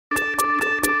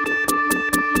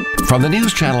From the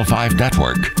News Channel 5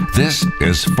 network, this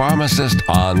is Pharmacist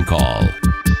on Call.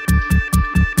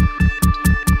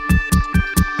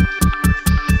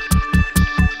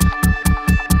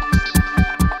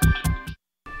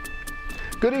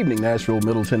 Good evening, Nashville,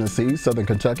 Middle Tennessee, Southern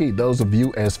Kentucky, those of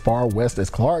you as far west as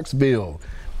Clarksville,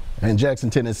 and Jackson,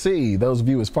 Tennessee, those of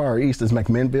you as far east as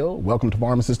McMinnville. Welcome to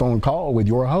Pharmacist on Call with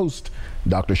your host,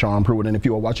 Dr. Shawn Pruitt. And if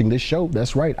you are watching this show,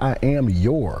 that's right, I am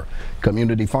your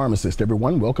community pharmacist.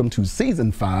 Everyone, welcome to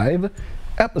Season 5,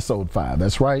 Episode 5.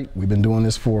 That's right, we've been doing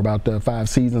this for about 5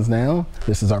 seasons now.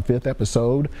 This is our 5th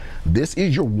episode. This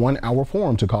is your 1-hour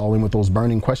forum to call in with those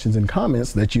burning questions and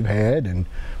comments that you've had and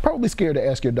probably scared to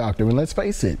ask your doctor. And let's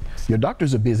face it, your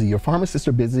doctors are busy, your pharmacists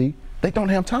are busy. They don't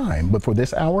have time, but for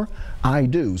this hour, I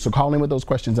do. So call in with those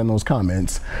questions and those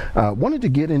comments. Wanted to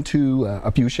get into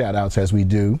a few shout outs as we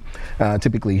do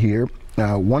typically here.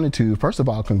 Wanted to, first of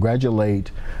all, congratulate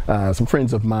some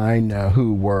friends of mine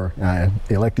who were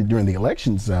elected during the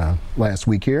elections last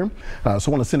week here. So I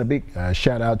want to send a big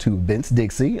shout out to Vince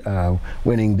Dixie,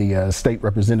 winning the state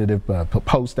representative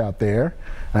post out there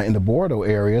in the Bordeaux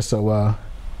area. So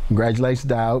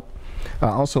congratulations out. I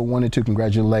also wanted to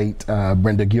congratulate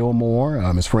Brenda Gilmore,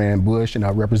 Ms. Fran Bush, and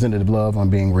Representative Love on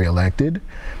being reelected.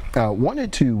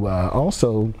 Wanted to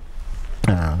also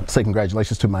say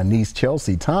congratulations to my niece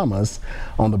Chelsea Thomas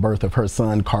on the birth of her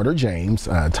son Carter James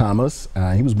Thomas.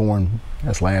 He was born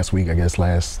last week, I guess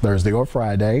last Thursday or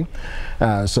Friday.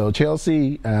 So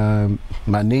Chelsea,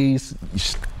 my niece,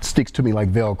 sticks to me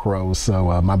like Velcro.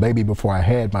 So my baby before I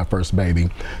had my first baby.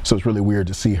 So it's really weird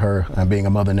to see her being a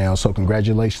mother now. So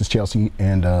congratulations, Chelsea,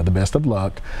 and the best of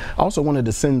luck. Also wanted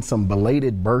to send some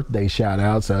belated birthday shout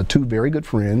outs. 2 very good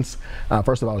friends.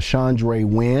 First of all, Chandra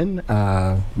Wynn,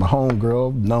 my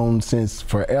homegirl, known since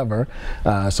forever.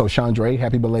 So Chandra,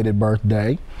 happy belated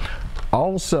birthday.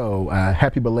 Also,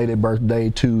 happy belated birthday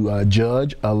to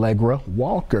Judge Allegra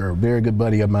Walker, very good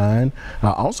buddy of mine.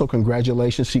 Also,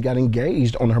 congratulations, she got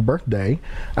engaged on her birthday.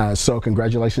 So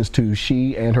congratulations to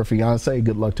she and her fiance.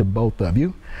 Good luck to both of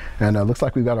you. And looks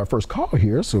like we've got our first call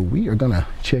here, so we are gonna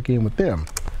check in with them.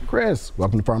 Chris,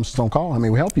 welcome to Pharmacist on Call. How may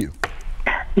we help you?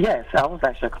 Yes, I was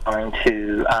actually calling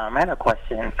to, I had a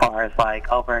question as far as like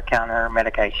over-the-counter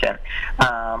medication.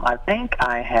 I think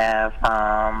I have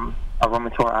a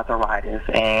rheumatoid arthritis,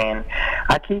 and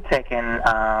I keep taking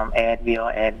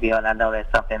Advil, and I know that's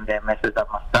something that messes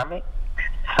up my stomach.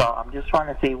 So I'm just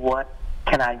trying to see what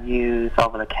can I use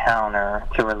over the counter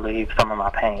to relieve some of my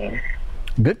pain.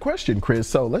 Good question, Chris.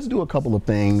 So let's do a couple of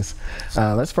things.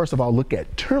 Let's first of all look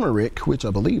at turmeric, which I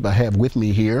believe I have with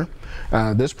me here.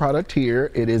 This product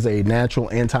here, it is a natural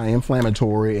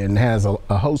anti-inflammatory and has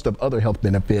a host of other health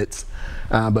benefits.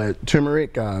 But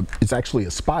turmeric, it's actually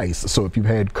a spice. So if you've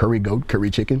had curry goat, curry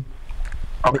chicken,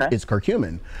 okay, it's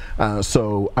curcumin.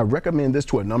 So I recommend this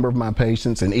to a number of my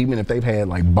patients, and even if they've had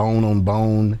like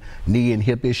bone-on-bone, knee and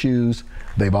hip issues,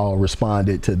 they've all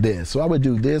responded to this. So I would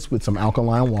do this with some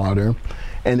alkaline water.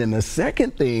 And then the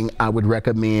second thing I would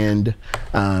recommend,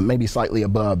 maybe slightly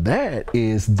above that,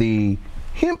 is the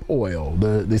hemp oil,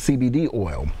 the CBD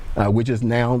oil, which has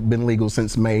now been legal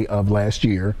since May of last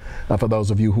year, for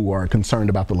those of you who are concerned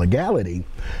about the legality.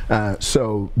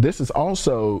 So this is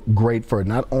also great for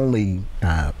not only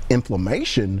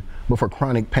inflammation, but for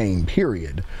chronic pain,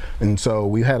 period. And so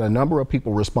we had a number of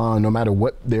people respond, no matter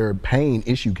what their pain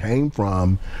issue came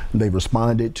from, they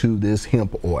responded to this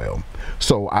hemp oil.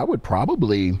 So I would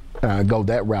probably go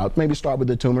that route, maybe start with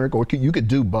the turmeric, or you could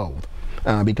do both,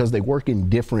 because they work in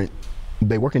different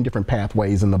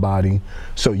pathways in the body.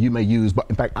 So you may use,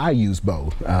 in fact, I use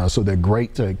both. So they're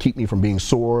great to keep me from being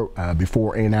sore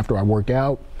before and after I work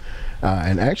out.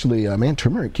 And actually, man,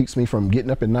 turmeric keeps me from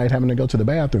getting up at night having to go to the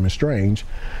bathroom. It's strange.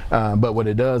 But what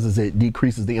it does is it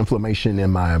decreases the inflammation in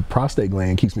my prostate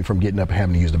gland, keeps me from getting up and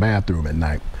having to use the bathroom at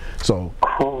night. So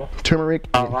cool. Turmeric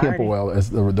and hemp oil is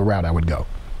the route I would go.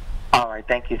 All right,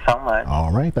 thank you so much.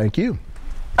 All right, thank you.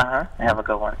 Have a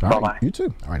good one. All Bye-bye. Right, you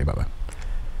too. All righty, bye-bye.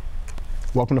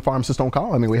 Welcome to Pharmacist on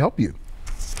Call. How may we help you?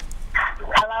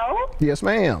 Hello? Yes,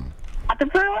 ma'am. Dr.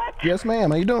 Pruitt? Yes, ma'am.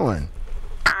 How you doing?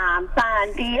 I'm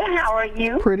fine, dear. How are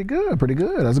you? Pretty good, pretty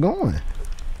good. How's it going?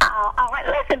 All right,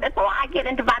 listen, before I get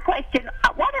into my question,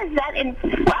 what is that in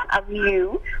front of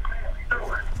you?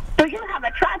 Do you have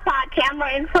a tripod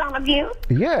camera in front of you?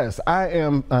 Yes, I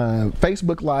am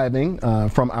Facebook Living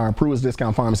from our Pruitt's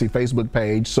Discount Pharmacy Facebook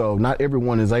page, so not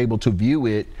everyone is able to view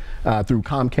it through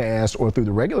Comcast or through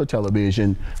the regular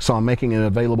television, so I'm making it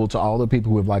available to all the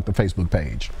people who have liked the Facebook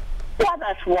page. Well,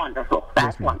 that's wonderful.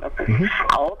 That's wonderful.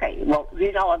 Oh, okay. Well,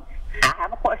 you know, I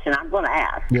have a question I'm going to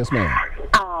ask. Yes, ma'am.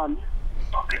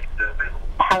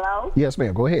 Hello? Yes,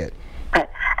 ma'am. Go ahead.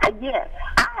 Yes,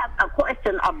 I have a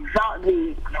question about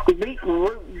the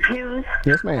beetroot juice.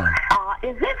 Yes, ma'am.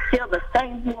 Is it still the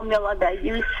same formula that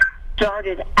you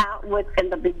started out with in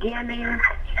the beginning?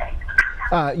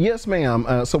 Yes, ma'am.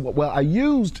 I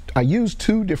used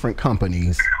two different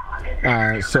companies.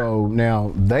 So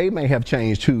now they may have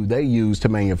changed who they use to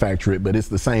manufacture it, but it's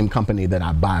the same company that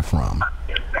I buy from.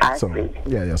 I see.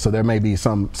 Yeah. So there may be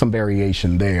some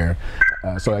variation there.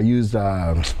 So I used.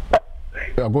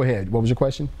 Go ahead. What was your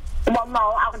question? Well, no,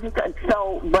 I was just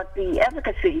but the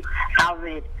efficacy of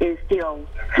it is still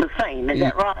the same. Is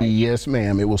that right? Yes,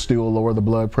 ma'am. It will still lower the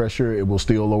blood pressure. It will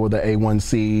still lower the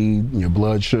A1C, your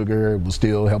blood sugar. It will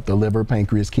still help the liver,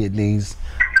 pancreas, kidneys.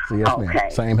 So yes, ma'am.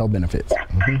 Same health benefits.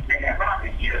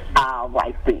 All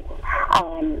right, then.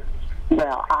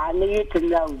 Well, I needed to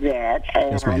know that.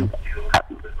 And, yes, ma'am.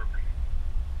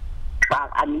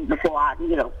 I mean, before I,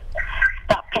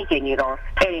 stop taking it or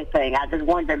anything, I just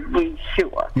wanted to be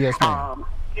sure. Yes, ma'am.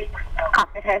 It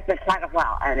has been quite a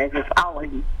while, and it has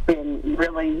always been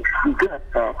really good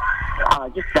for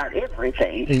just about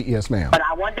everything. Yes, ma'am. But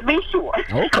I wanted to be sure.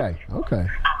 Okay.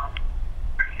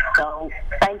 So,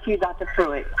 thank you, Dr.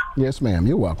 Pruitt. Yes, ma'am.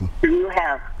 You're welcome. You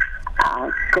have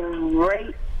a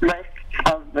great rest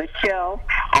of the show,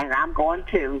 and I'm going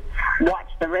to watch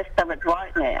the rest of it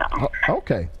right now.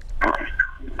 Okay.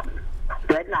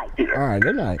 Good night, dear. All right,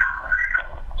 good night.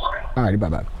 All righty,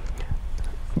 bye-bye.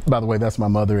 By the way, that's my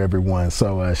mother, everyone,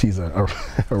 so she's a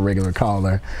regular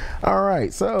caller. All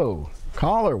right, so,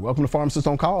 caller, welcome to Pharmacist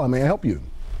on Call. How may I help you?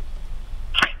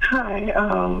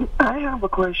 Hi, I have a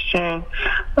question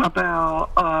about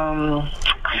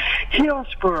heel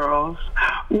spurs.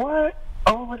 What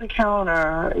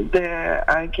over-the-counter that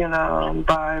I can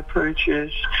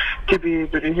purchase to be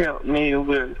able to help me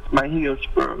with my heel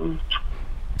spurs?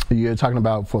 You're talking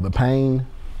about for the pain?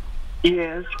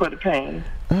 Yes, for the pain.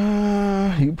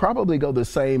 You probably go the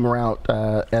same route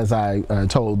as I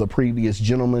told the previous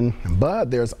gentleman, but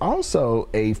there's also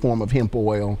a form of hemp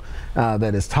oil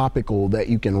that is topical that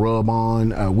you can rub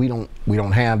on. We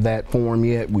don't have that form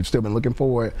yet. We've still been looking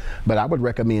for it, but I would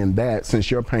recommend that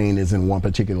since your pain is in one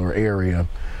particular area.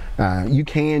 You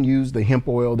can use the hemp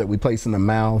oil that we place in the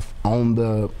mouth on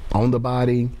the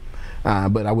body.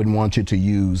 But I wouldn't want you to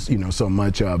use, so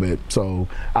much of it. So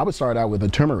I would start out with a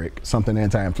turmeric, something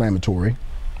anti-inflammatory.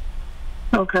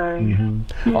 Okay.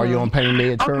 Mm-hmm. Yeah. Are you on pain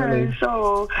meds currently? Okay,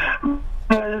 so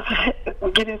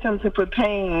getting something for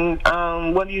pain,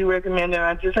 what do you recommend?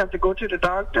 I just have to go to the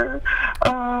doctor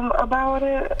about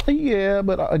it? Yeah,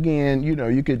 but again,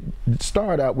 you could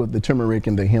start out with the turmeric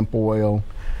and the hemp oil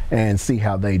and see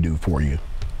how they do for you.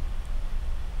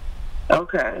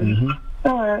 Okay. Mm-hmm.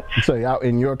 All right. So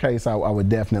in your case, I would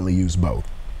definitely use both.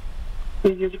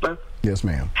 You use both? Yes,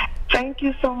 ma'am. Thank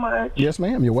you so much. Yes,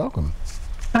 ma'am. You're welcome.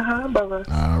 Bye-bye.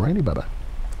 All righty, bye-bye.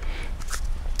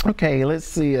 Okay, let's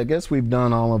see. I guess we've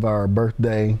done all of our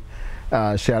birthday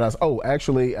shout-outs. Oh,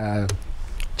 actually,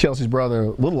 Chelsea's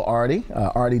brother, little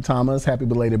Artie Thomas, happy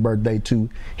belated birthday to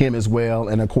him as well.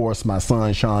 And, of course, my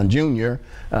son, Shawn Jr.,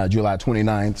 July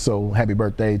 29th. So happy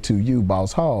birthday to you,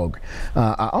 Boss Hog.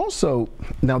 I also,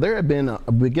 now there have been,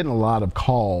 we're getting a lot of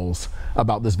calls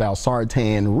about this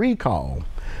valsartan recall.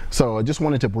 So I just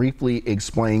wanted to briefly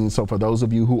explain. So for those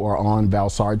of you who are on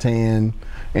valsartan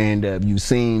and you've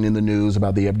seen in the news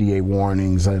about the FDA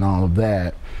warnings and all of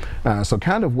that, so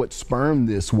kind of what spurred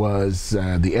this was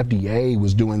the FDA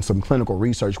was doing some clinical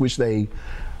research, which they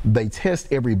test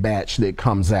every batch that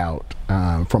comes out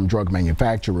from drug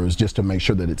manufacturers just to make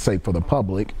sure that it's safe for the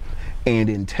public. And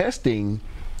in testing,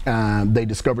 they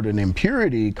discovered an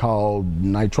impurity called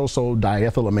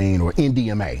nitrosodiethylamine, or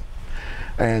NDMA.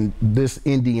 And this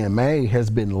NDMA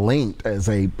has been linked as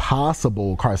a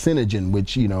possible carcinogen,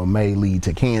 which may lead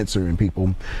to cancer in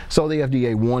people. So the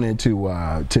FDA wanted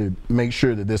to make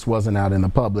sure that this wasn't out in the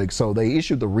public, so they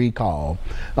issued the recall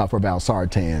for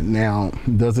valsartan. Now,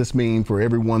 does this mean for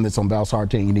everyone that's on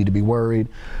valsartan you need to be worried?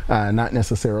 Not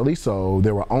necessarily. So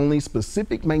there were only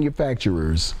specific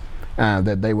manufacturers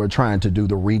that they were trying to do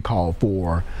the recall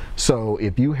for. So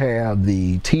if you have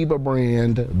the Teva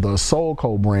brand, the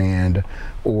Solco brand,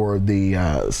 or the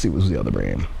let's see, what was the other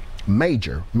brand?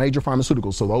 Major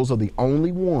Pharmaceuticals. So those are the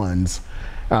only ones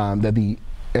that the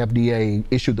FDA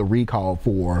issued the recall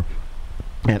for.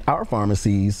 At our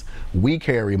pharmacies, we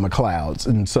carry McLeod's,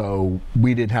 and so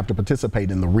we didn't have to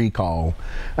participate in the recall.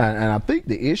 And I think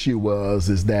the issue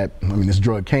is that this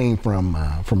drug came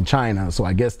from China, so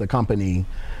I guess the company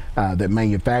that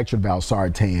manufactured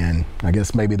valsartan, I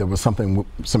guess maybe there was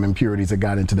some impurities that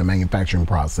got into the manufacturing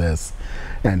process.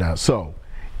 And so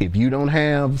If you don't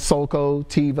have Solco,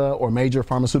 Teva, or major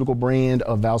pharmaceutical brand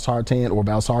of valsartan or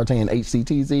valsartan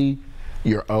HCTZ,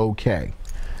 you're okay.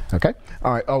 Okay.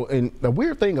 All right. Oh, and the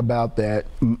weird thing about that,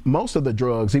 most of the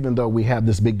drugs, even though we have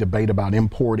this big debate about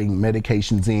importing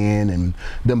medications in and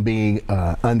them being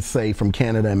unsafe from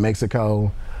Canada and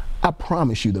Mexico, I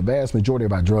promise you the vast majority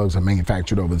of our drugs are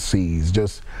manufactured overseas.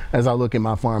 Just as I look in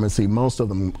my pharmacy, most of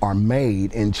them are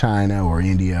made in China or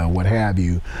India, what have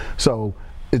you. So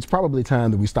it's probably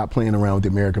time that we stop playing around with the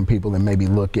American people and maybe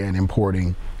look at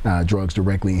importing drugs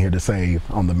directly in here to save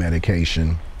on the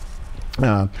medication.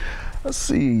 Let's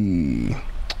see.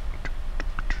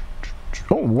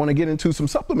 Oh, we want to get into some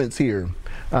supplements here.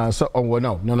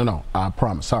 No. I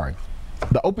promise. Sorry.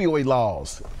 The opioid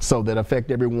laws, so that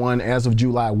affect everyone as of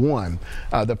July 1.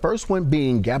 The first one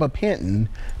being gabapentin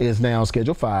is now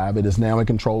Schedule 5. It is now a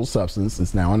controlled substance.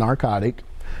 It's now a narcotic.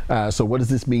 So what does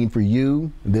this mean for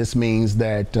you? This means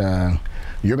that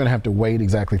you're going to have to wait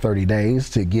exactly 30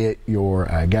 days to get your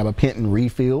gabapentin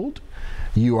refilled.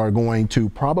 You are going to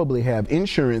probably have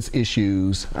insurance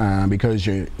issues because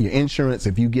your insurance,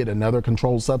 if you get another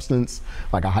controlled substance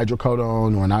like a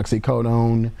hydrocodone or an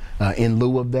oxycodone in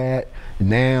lieu of that,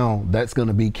 now that's going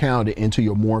to be counted into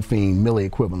your morphine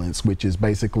milliequivalents, which is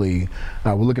basically,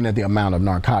 we're looking at the amount of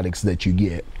narcotics that you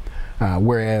get.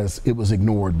 Whereas it was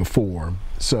ignored before.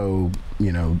 So,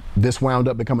 you know, this wound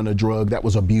up becoming a drug that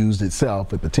was abused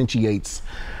itself. It potentiates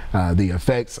the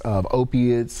effects of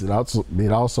opiates. It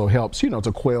also helps, you know,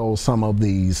 to quell some of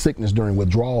the sickness during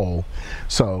withdrawal.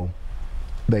 So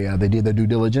they did their due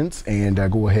diligence and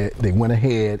they went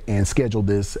ahead and scheduled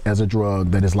this as a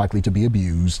drug that is likely to be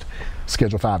abused,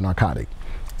 Schedule 5 narcotic.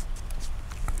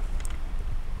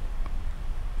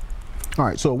 All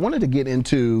right, so I wanted to get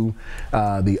into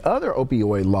the other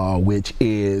opioid law, which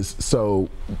is, so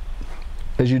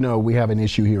as you know, we have an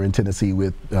issue here in Tennessee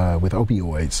with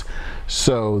opioids.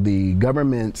 So the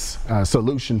government's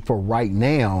solution for right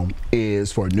now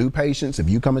is for new patients. If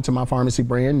you come into my pharmacy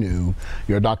brand new,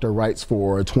 your doctor writes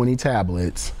for 20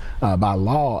 tablets. By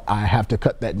law, I have to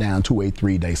cut that down to a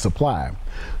 3-day supply.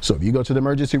 So if you go to the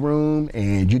emergency room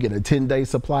and you get a 10-day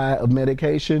supply of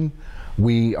medication,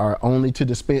 we are only to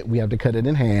dispense, we have to cut it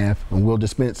in half, and we'll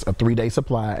dispense a 3-day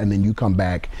supply, and then you come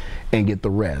back and get the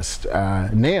rest.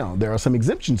 Now, there are some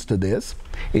exemptions to this.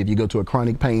 If you go to a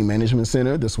chronic pain management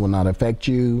center, this will not affect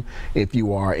you. If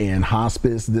you are in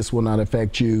hospice, this will not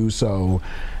affect you. So,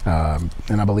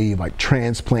 and I believe like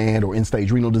transplant or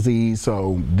end-stage renal disease,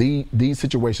 so these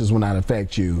situations will not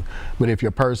affect you. But if you're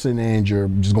a person and you're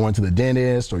just going to the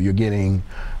dentist, or you're getting,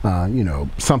 you know,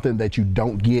 something that you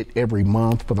don't get every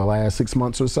month for the last 6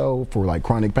 months or so for like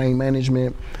chronic pain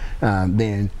management,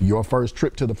 then your first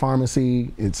trip to the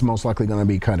pharmacy, it's most likely going to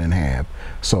be cut in half.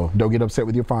 So don't get upset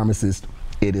with your pharmacist.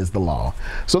 It is the law.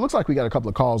 So it looks like we got a couple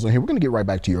of calls on here. We're going to get right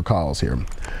back to your calls here.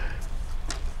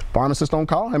 Pharmacist on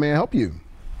call, how may I help you?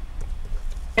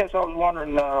 Yes, I was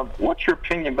wondering, what's your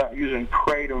opinion about using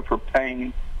kratom for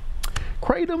pain?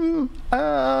 Kratom,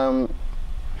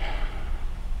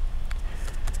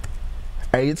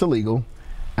 A, it's illegal.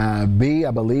 B,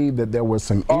 I believe that there was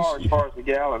some issues. As far as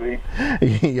legality.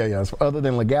 Yeah. Other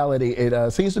than legality,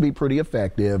 it seems to be pretty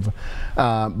effective.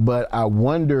 But I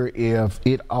wonder if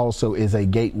it also is a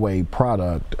gateway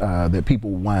product that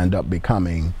people wind up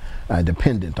becoming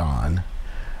dependent on.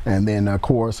 And then, of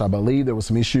course, I believe there was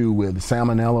some issue with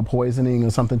salmonella poisoning or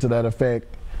something to that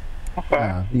effect.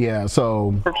 Okay. Yeah,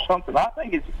 so. Or something. I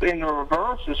think it's in the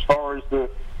reverse as far as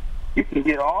you can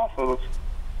get off of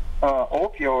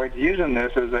opioids using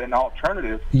this as an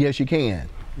alternative. Yes, you can,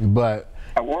 but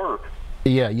at work.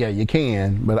 Yeah, you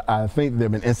can, but I think there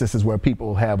have been instances where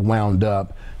people have wound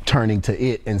up turning to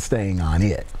it and staying on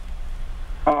it.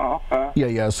 Oh, okay.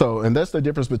 Yeah, so, and that's the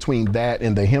difference between that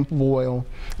and the hemp oil.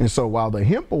 And so while the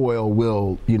hemp oil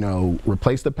will, you know,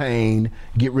 replace the pain,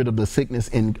 get rid of the sickness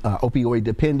and opioid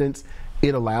dependence,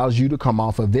 it allows you to come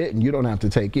off of it and you don't have to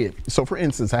take it. So for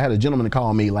instance, I had a gentleman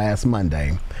call me last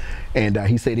Monday, and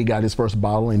he said he got his first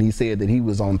bottle, and he said that he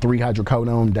was on 3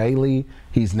 hydrocodone daily.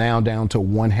 He's now down to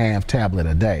 1/2 tablet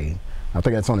a day. I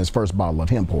think that's on his first bottle of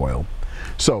hemp oil.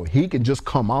 So he can just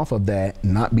come off of that,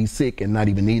 not be sick, and not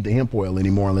even need the hemp oil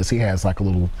anymore unless he has like a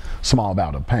little small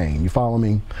bout of pain. You follow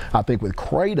me? I think with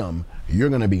kratom, you're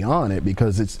going to be on it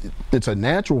because it's a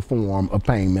natural form of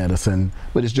pain medicine,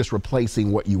 but it's just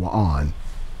replacing what you were on.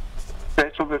 Okay,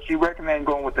 so oils if you recommend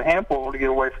going with the hemp oil to get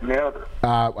away from the other.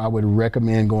 I would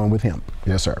recommend going with hemp.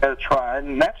 Yes, sir. That's right.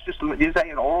 And that's just, you say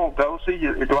an oral dosage.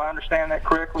 Do I understand that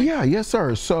correctly? Yeah, yes,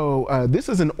 sir. So this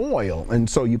is an oil, and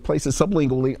so you place it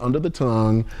sublingually under the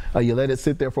tongue. You let it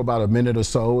sit there for about a minute or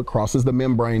so. It crosses the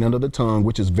membrane under the tongue,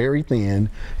 which is very thin.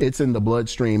 It's in the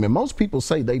bloodstream, and most people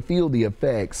say they feel the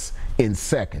effects in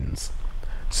seconds.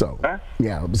 So,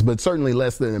 yeah, but certainly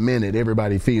less than a minute,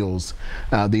 everybody feels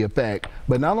the effect.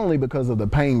 But not only because of the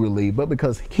pain relief, but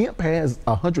because hemp has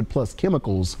 100+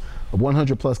 chemicals,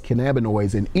 100+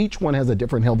 cannabinoids, and each one has a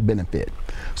different health benefit.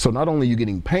 So not only are you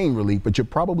getting pain relief, but you're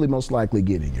probably most likely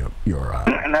getting your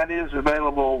and that is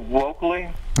available locally?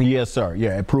 Yes, sir.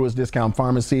 Yeah, at Pruitt's Discount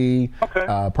Pharmacy,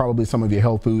 probably some of your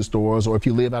health food stores, or if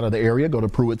you live out of the area, go to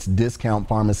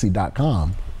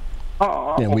pruittsdiscountpharmacy.com.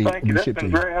 Oh, well, thank you. That's been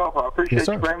very helpful. I appreciate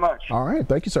you very much. All right.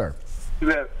 Thank you, sir. You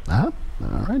bet. All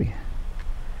righty.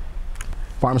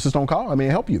 Pharmacist on call. I may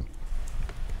help you.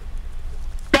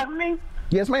 That's me?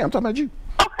 Yes, ma'am. I'm talking about you.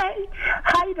 Okay.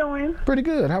 How you doing? Pretty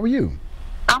good. How are you?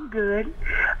 I'm good.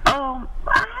 I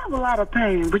have a lot of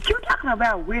pain, but you're talking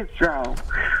about withdrawal.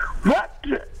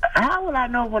 How will I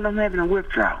know when I'm having a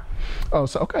withdrawal? Oh,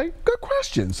 so okay, good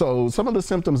question. So some of the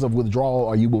symptoms of withdrawal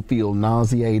are you will feel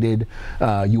nauseated,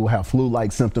 you will have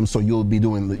flu-like symptoms, so you'll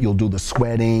do the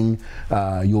sweating,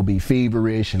 you'll be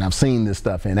feverish, and I've seen this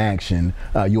stuff in action.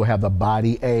 You'll have the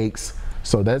body aches,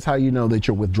 so that's how you know that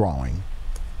you're withdrawing.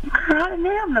 I didn't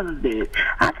have none of that.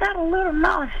 I got a little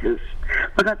nauseous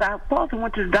because I supposed to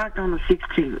went to the doctor on the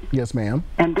 16th. Yes, ma'am.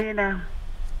 And then I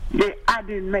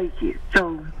didn't make it,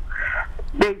 so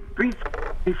they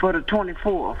rescheduled me for the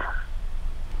 24th.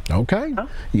 Okay. Huh?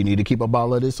 You need to keep a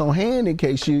bottle of this on hand in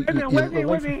case you... Wait a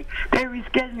minute. They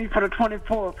rescheduled me for the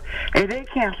 24th, and they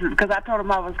canceled because I told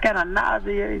them I was kind of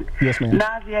nauseated. Yes, ma'am.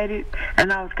 Nauseated,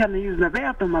 and I was kind of using the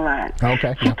bathroom a lot.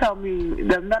 Okay. She told me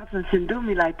the medicine shouldn't do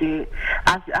me like that.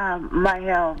 I might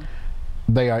have...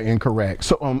 They are incorrect.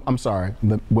 So I'm sorry.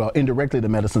 Well, indirectly the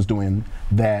medicine's doing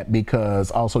that because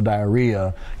also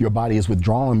diarrhea, your body is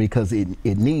withdrawing because it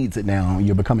needs it now.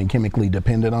 You're becoming chemically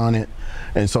dependent on it,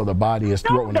 and so the body is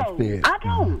throwing a fit. I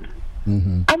don't.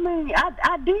 I mean,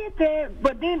 I did that,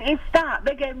 but then it stopped.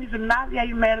 They gave me some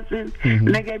nauseating medicine,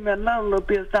 and they gave me another little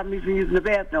pill to stop me from using the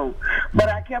bathroom. But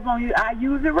I kept on using. I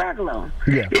use it regular.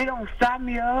 Yeah. It don't stop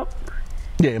me up.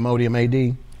 Yeah, Imodium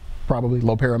AD, probably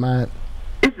loperamide.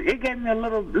 It gave me a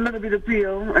little bit of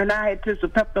pill, and I had to some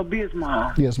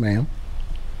Pepto-Bismol. Yes, ma'am.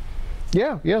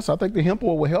 Yeah, yes, I think the hemp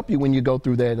oil will help you when you go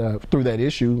through that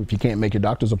issue if you can't make your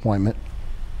doctor's appointment.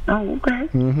 Oh, okay.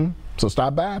 So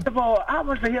stop by. How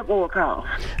much the hemp oil cost?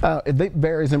 It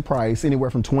varies in price, anywhere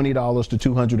from $20 to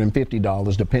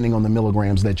 $250, depending on the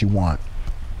milligrams that you want.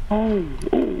 Oh,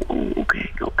 okay.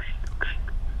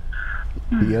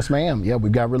 Yes, ma'am. Yeah,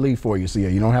 we've got relief for you. So yeah,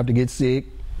 you don't have to get sick.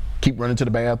 Keep running to the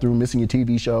bathroom, missing your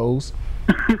TV shows.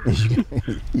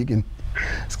 you can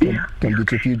come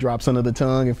get you a few drops under the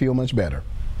tongue and feel much better.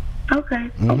 Okay.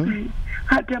 Okay.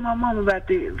 I'll tell my mom about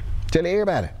this. Tell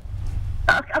everybody.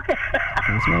 Okay.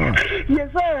 Yes, ma'am.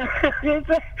 Yes, sir. Yes,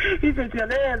 sir. He said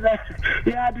tell everybody.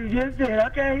 Yeah, I do. Yes, sir.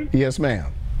 Okay. Yes,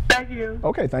 ma'am. Thank you.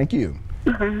 Okay, thank you.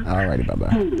 All righty,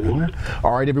 bye-bye.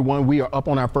 All right, everyone, we are up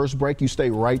on our first break. You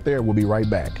stay right there. We'll be right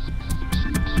back.